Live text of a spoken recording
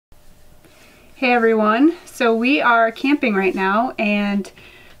Hey everyone, so we are camping right now and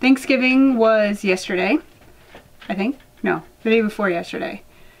Thanksgiving was yesterday, I think. No, the day before yesterday.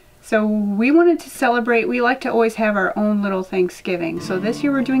 So we wanted to celebrate. We like to always have our own little Thanksgiving. So this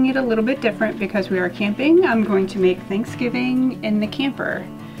year we're doing it a little bit different because we are camping. I'm going to make Thanksgiving in the camper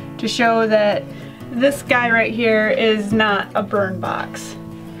to show that this guy right here is not a burn box.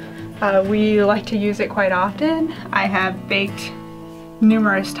 We like to use it quite often. I have baked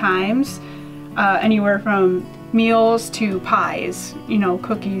numerous times. Anywhere from meals to pies, you know,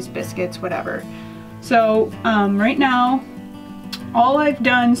 cookies, biscuits, whatever. So right now, all I've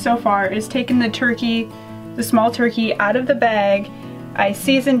done so far is taken the turkey, the small turkey, out of the bag. I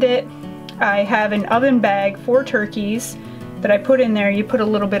seasoned it. I have an oven bag for turkeys that I put in there. You put a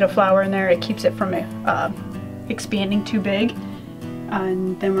little bit of flour in there. It keeps it from expanding too big.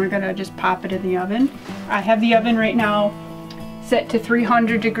 And then we're gonna just pop it in the oven. I have the oven right now set to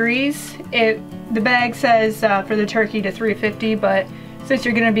 300 degrees. The bag says for the turkey to 350, but since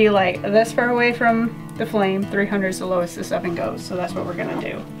you're gonna be like this far away from the flame, 300 is the lowest this oven goes, so that's what we're gonna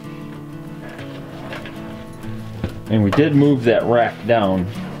do. And we did move that rack down.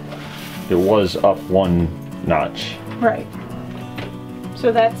 It was up one notch. Right.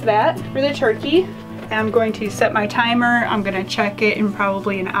 So that's that for the turkey. I'm going to set my timer. I'm gonna check it in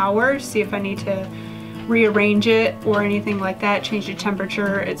probably an hour, see if I need to rearrange it or anything like that, change the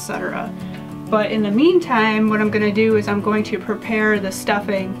temperature, etc. But in the meantime, what I'm going to do is I'm going to prepare the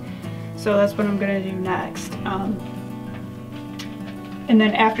stuffing. So that's what I'm going to do next. And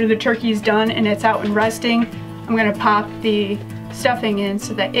then after the turkey's done and it's out and resting, I'm going to pop the stuffing in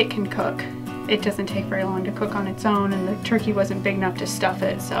so that it can cook. It doesn't take very long to cook on its own, and the turkey wasn't big enough to stuff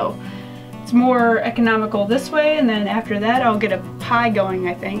it, so it's more economical this way. And then after that, I'll get a pie going,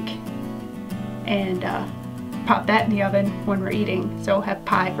 I think, and pop that in the oven when we're eating, so we'll have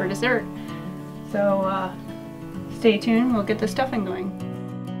pie for dessert. So stay tuned, we'll get the stuffing going.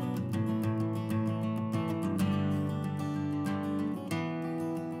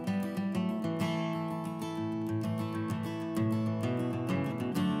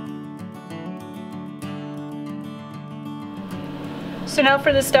 So now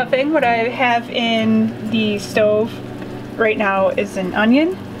for the stuffing, what I have in the stove right now is an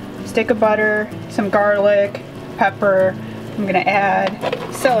onion, stick of butter, some garlic, pepper. I'm gonna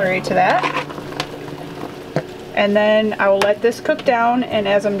add celery to that. And then I will let this cook down, and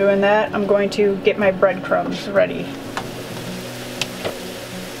as I'm doing that, I'm going to get my breadcrumbs ready.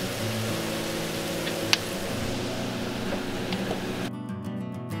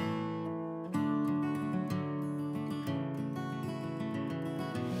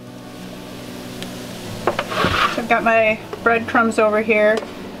 So I've got my breadcrumbs over here.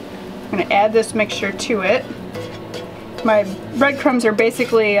 I'm going to add this mixture to it. My breadcrumbs are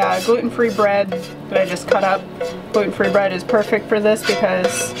basically gluten-free bread that I just cut up. Gluten-free bread is perfect for this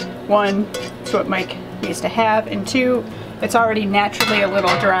because, one, it's what Mike needs to have, and two, it's already naturally a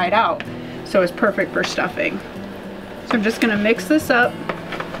little dried out, so it's perfect for stuffing. So I'm just going to mix this up,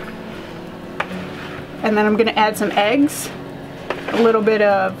 and then I'm going to add some eggs, a little bit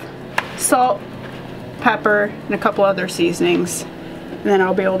of salt, pepper, and a couple other seasonings. And then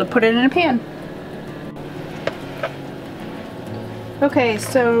I'll be able to put it in a pan. Okay,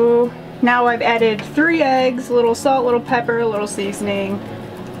 so now I've added 3 eggs, a little salt, a little pepper, a little seasoning,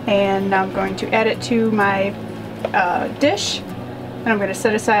 and I'm going to add it to my dish, and I'm going to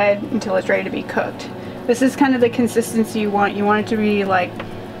set aside until it's ready to be cooked. This is kind of the consistency you want. You want it to be like,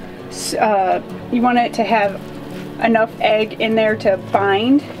 you want it to have enough egg in there to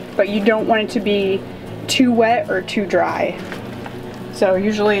bind, but you don't want it to be too wet or too dry. So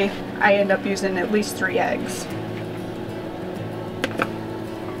usually I end up using at least 3 eggs.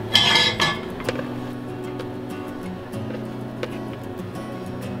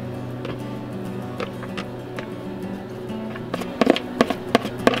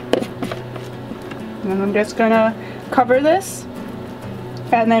 And I'm just gonna cover this,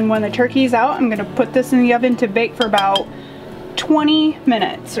 and then when the turkey's out, I'm gonna put this in the oven to bake for about 20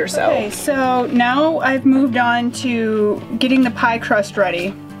 minutes or so. Okay, so now I've moved on to getting the pie crust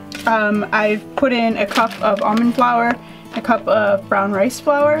ready. I've put in a cup of almond flour, a cup of brown rice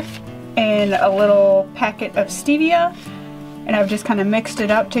flour, and a little packet of stevia, and I've just kind of mixed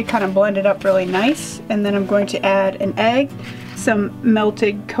it up to kind of blend it up really nice. And then I'm going to add an egg, some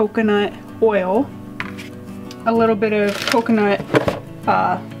melted coconut oil, a little bit of coconut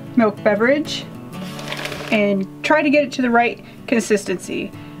milk beverage, and try to get it to the right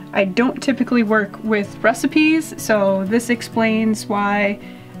consistency. I don't typically work with recipes, so this explains why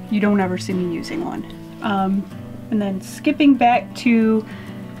you don't ever see me using one. And then skipping back to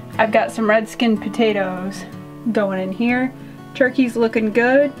I've got some red skin potatoes going in here. Turkey's looking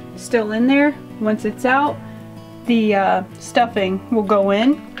good, still in there. Once it's out, the stuffing will go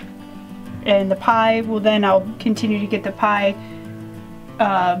in, and the pie will then, I'll continue to get the pie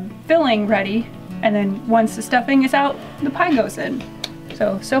filling ready, and then once the stuffing is out, the pie goes in.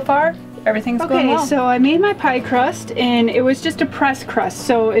 So far, everything's going well. Okay, so I made my pie crust, and it was just a press crust,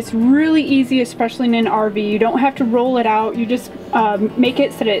 so it's really easy, especially in an RV. You don't have to roll it out. You just make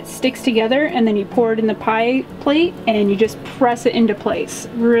it so that it sticks together, and then you pour it in the pie plate, and you just press it into place.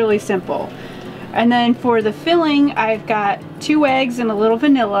 Really simple. And then for the filling, I've got 2 eggs and a little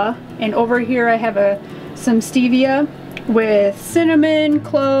vanilla, and over here I have some stevia with cinnamon,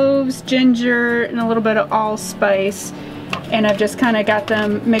 cloves, ginger, and a little bit of allspice. And I've just kind of got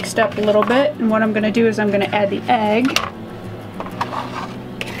them mixed up a little bit. And what I'm going to do is I'm going to add the egg.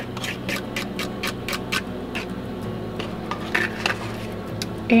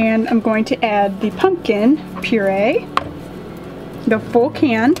 And I'm going to add the pumpkin puree, the full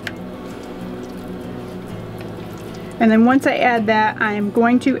can. And then once I add that, I'm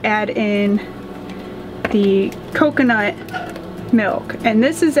going to add in the coconut milk. And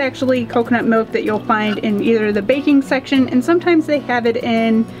this is actually coconut milk that you'll find in either the baking section, and sometimes they have it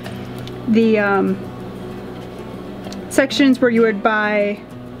in the sections where you would buy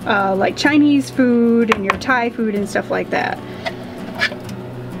like Chinese food and your Thai food and stuff like that.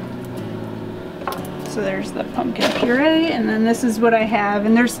 So there's the pumpkin puree, and then this is what I have,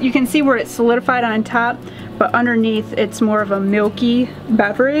 and you can see where it's solidified on top, but underneath it's more of a milky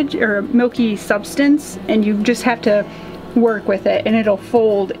beverage or a milky substance, and you just have to work with it, and it'll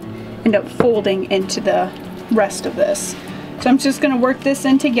end up folding into the rest of this. So I'm just going to work this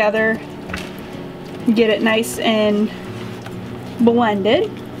in together, get it nice and blended,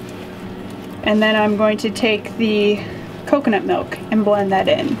 and then I'm going to take the coconut milk and blend that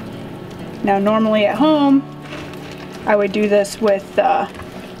in. Now normally at home I would do this with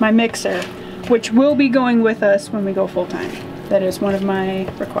my mixer, which will be going with us when we go full-time. That is one of my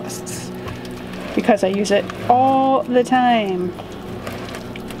requests, because I use it all the time.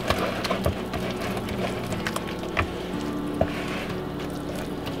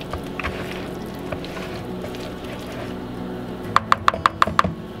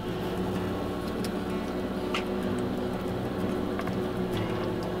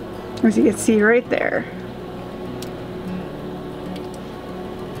 As you can see right there.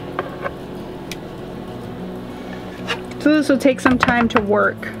 So this will take some time to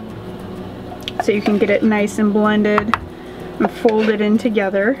work, so you can get it nice and blended and folded in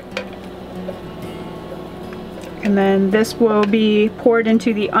together. And then this will be poured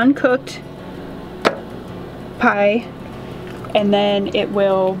into the uncooked pie, and then it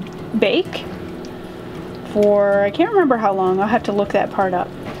will bake for, I can't remember how long, I'll have to look that part up.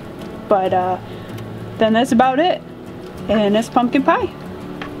 But then that's about it, and it's pumpkin pie.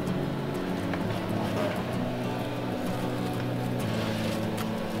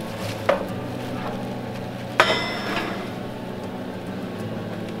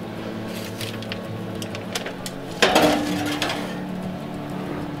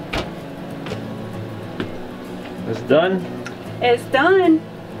 It's done? It's done.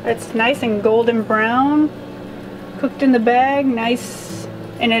 It's nice and golden brown, cooked in the bag, nice.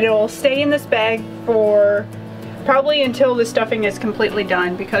 And it'll stay in this bag for probably until the stuffing is completely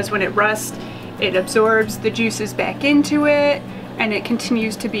done, because when it rests, it absorbs the juices back into it, and it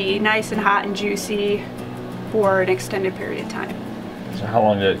continues to be nice and hot and juicy for an extended period of time. So how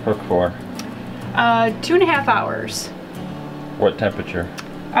long did it cook for? 2.5 hours. What temperature?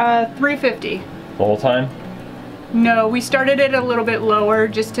 350. The whole time? No, we started it a little bit lower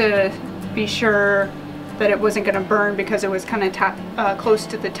just to be sure that it wasn't going to burn, because it was kind of close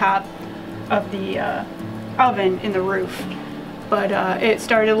to the top of the oven in the roof. But it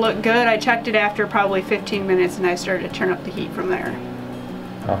started to look good. I checked it after probably 15 minutes, and I started to turn up the heat from there.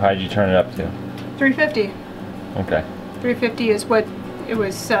 How high did you turn it up to? 350. Okay. 350 is what it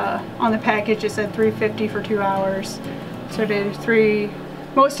was on the package. It said 350 for 2 hours. So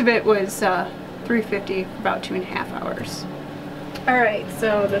most of it was 350 for about 2.5 hours. Alright,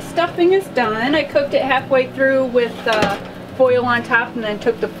 so the stuffing is done. I cooked it halfway through with foil on top, and then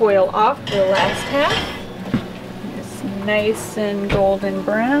took the foil off for the last half. It's nice and golden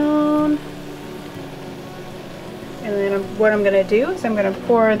brown. And then what I'm going to do is I'm going to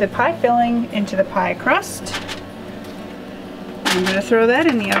pour the pie filling into the pie crust. I'm going to throw that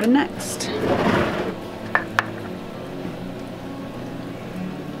in the oven next.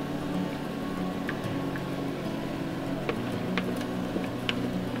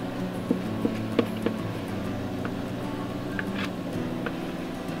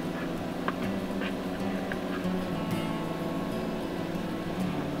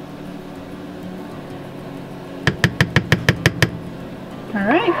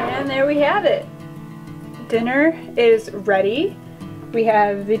 we have it. Dinner is ready. We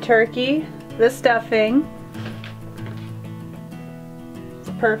have the turkey, the stuffing. It's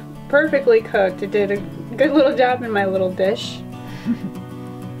perfectly cooked. It did a good little job in my little dish.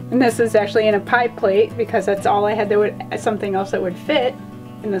 And this is actually in a pie plate because that's all I had that would, something else that would fit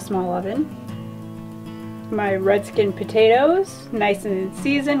in the small oven. My red skin potatoes, nice and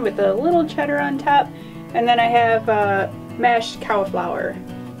seasoned with a little cheddar on top. And then I have mashed cauliflower.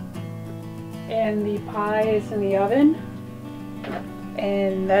 And the pie is in the oven.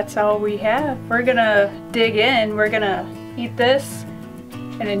 And that's all we have. We're gonna dig in. We're gonna eat this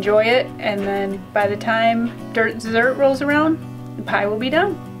and enjoy it. And then by the time dessert rolls around, the pie will be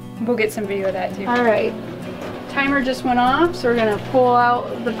done. We'll get some video of that too. All right, timer just went off, so we're gonna pull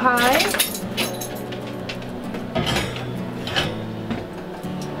out the pie.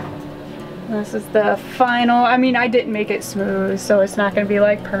 This is the final. I mean, I didn't make it smooth, so it's not gonna be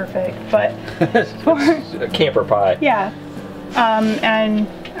like perfect, but for a camper pie. Yeah. And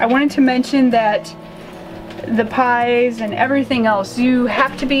I wanted to mention that the pies and everything else, you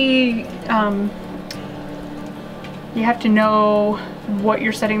have to be, you have to know what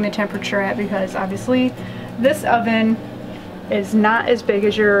you're setting the temperature at, because obviously this oven is not as big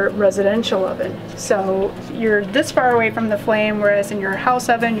as your residential oven. So you're this far away from the flame, whereas in your house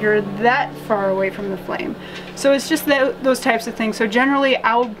oven, you're that far away from the flame. So it's just those types of things. So generally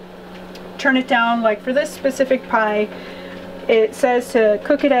I'll turn it down. Like for this specific pie, it says to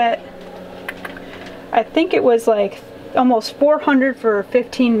cook it at, I think it was like almost 400 for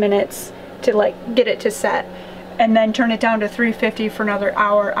 15 minutes to like get it to set, and then turn it down to 350 for another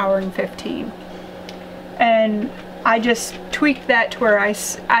hour, hour and 15. And I just tweaked that to where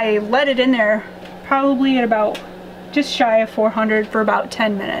I let it in there probably at about just shy of 400 for about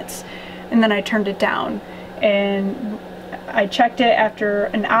 10 minutes, and then I turned it down, and I checked it after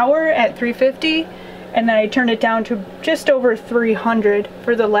an hour at 350, and then I turned it down to just over 300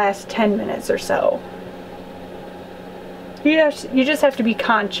 for the last 10 minutes or so. You just have to be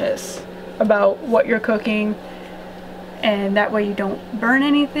conscious about what you're cooking, and that way you don't burn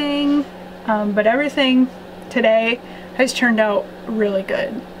anything. But everything today has turned out really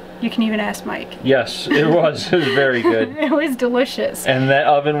good. You can even ask Mike. Yes, it was. It was very good. It was delicious. And that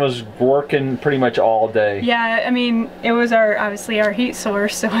oven was working pretty much all day. Yeah, I mean, it was obviously our heat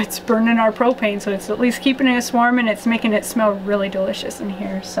source, so it's burning our propane, so it's at least keeping us warm, and it's making it smell really delicious in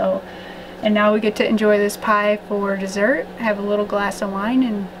here. So, and now we get to enjoy this pie for dessert, have a little glass of wine,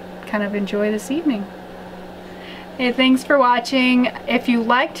 and kind of enjoy this evening. Hey, thanks for watching. If you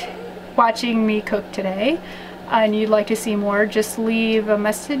liked watching me cook today and you'd like to see more, just leave a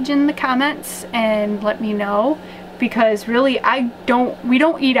message in the comments and let me know, because really we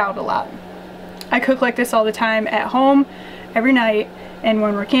don't eat out a lot. I cook like this all the time at home every night, and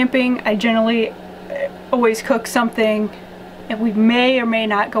when we're camping I generally always cook something, and we may or may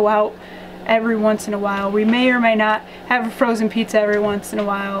not go out every once in a while. We may or may not have a frozen pizza every once in a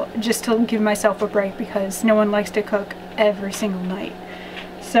while, just to give myself a break, because no one likes to cook every single night.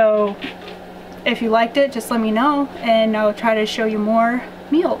 So if you liked it, just let me know, and I'll try to show you more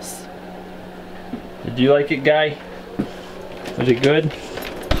meals. Did you like it, Guy? Was it good?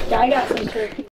 Yeah, I got some turkey.